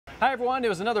Hi everyone, it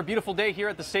was another beautiful day here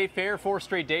at the State Fair. 4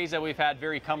 straight days that we've had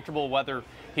very comfortable weather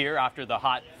here after the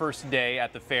hot first day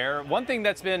at the fair. One thing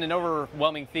that's been an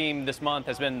overwhelming theme this month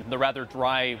has been the rather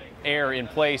dry air in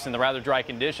place and the rather dry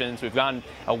conditions. We've gone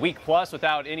a week plus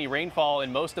without any rainfall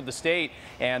in most of the state,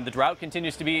 and the drought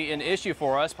continues to be an issue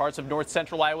for us. Parts of north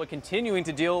central Iowa continuing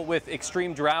to deal with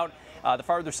extreme drought. The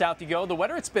farther south you go, the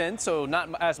wetter it's been, so not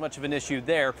as much of an issue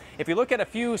there. If you look at a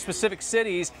few specific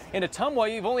cities, in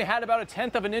Ottumwa, you've only had about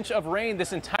 1/10 of an inch of rain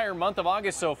this entire month of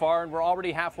August so far, and we're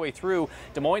already halfway through.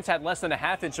 Des Moines had less than a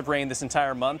 ½ inch of rain this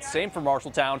entire month. Same for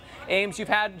Marshalltown. Ames, you've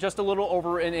had just a little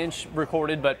over an inch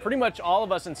recorded, but pretty much all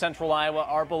of us in central Iowa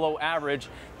are below average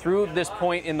through this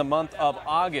point in the month of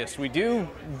August. We do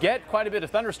get quite a bit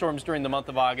of thunderstorms during the month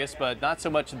of August, but not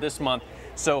so much this month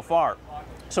so far.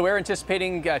 So we're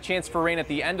anticipating a chance for rain at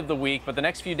the end of the week, but the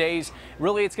next few days,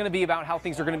 really it's going to be about how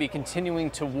things are going to be continuing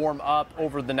to warm up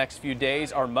over the next few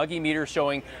days. Our muggy meter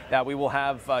showing that we will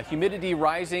have humidity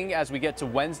rising as we get to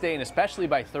Wednesday, and especially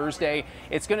by Thursday.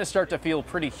 It's going to start to feel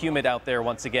pretty humid out there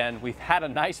once again. We've had a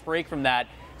nice break from that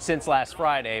since last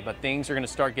Friday, but things are going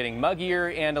to start getting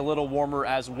muggier and a little warmer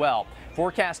as well.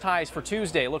 Forecast highs for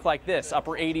Tuesday look like this: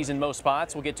 upper 80s in most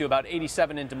spots. We'll get to about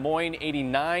 87 in Des Moines,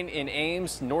 89 in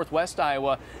Ames. Northwest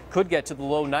Iowa could get to the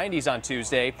low 90s on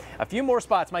Tuesday. A few more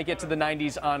spots might get to the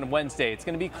 90s on Wednesday. It's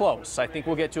going to be close. I think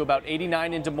we'll get to about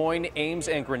 89 in Des Moines, Ames,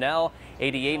 and Grinnell,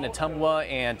 88 in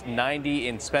Ottumwa, and 90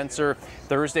 in Spencer.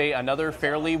 Thursday, another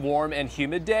fairly warm and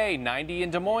humid day. 90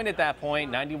 in Des Moines at that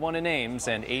point, 91 in Ames,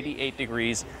 and 88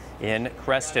 degrees in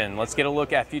Creston. Let's get a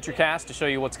look at Futurecast to show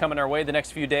you what's coming our way the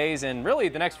next few days. And really,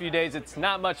 the next few days, it's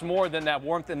not much more than that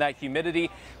warmth and that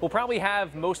humidity. We'll probably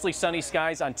have mostly sunny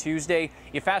skies on Tuesday.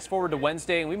 You fast forward to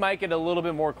Wednesday, and we might get a little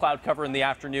bit more cloud cover in the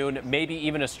afternoon, maybe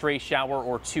even a stray shower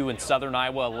or two in southern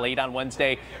Iowa late on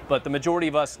Wednesday. But the majority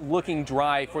of us looking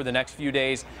dry for the next few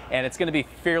days, and it's going to be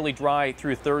fairly dry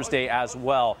through Thursday as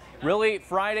well. Really,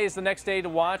 Friday is the next day to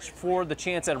watch for the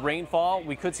chance at rainfall.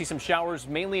 We could see some showers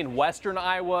mainly in western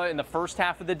Iowa in the first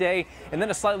half of the day, and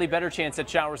then a slightly better chance at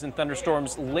showers and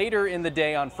thunderstorms later in the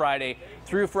day on Friday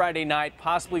through Friday night,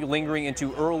 possibly lingering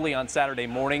into early on Saturday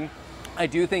morning. I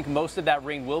do think most of that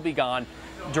rain will be gone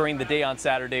during the day on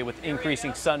Saturday with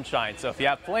increasing sunshine. So if you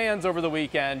have plans over the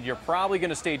weekend, you're probably going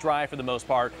to stay dry for the most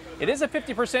part. It is a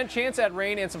 50% chance at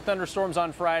rain and some thunderstorms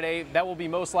on Friday. That will be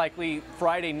most likely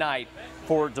Friday night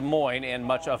for Des Moines and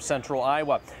much of central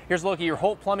Iowa. Here's a look at your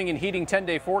Holt Plumbing and Heating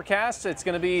 10-day forecast. It's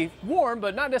going to be warm,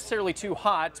 but not necessarily too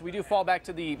hot. We do fall back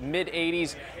to the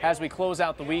mid-80s as we close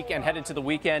out the week and head into the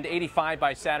weekend. 85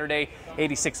 by Saturday,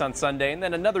 86 on Sunday, and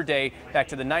then another day back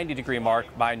to the 90-degree mark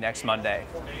by next Monday.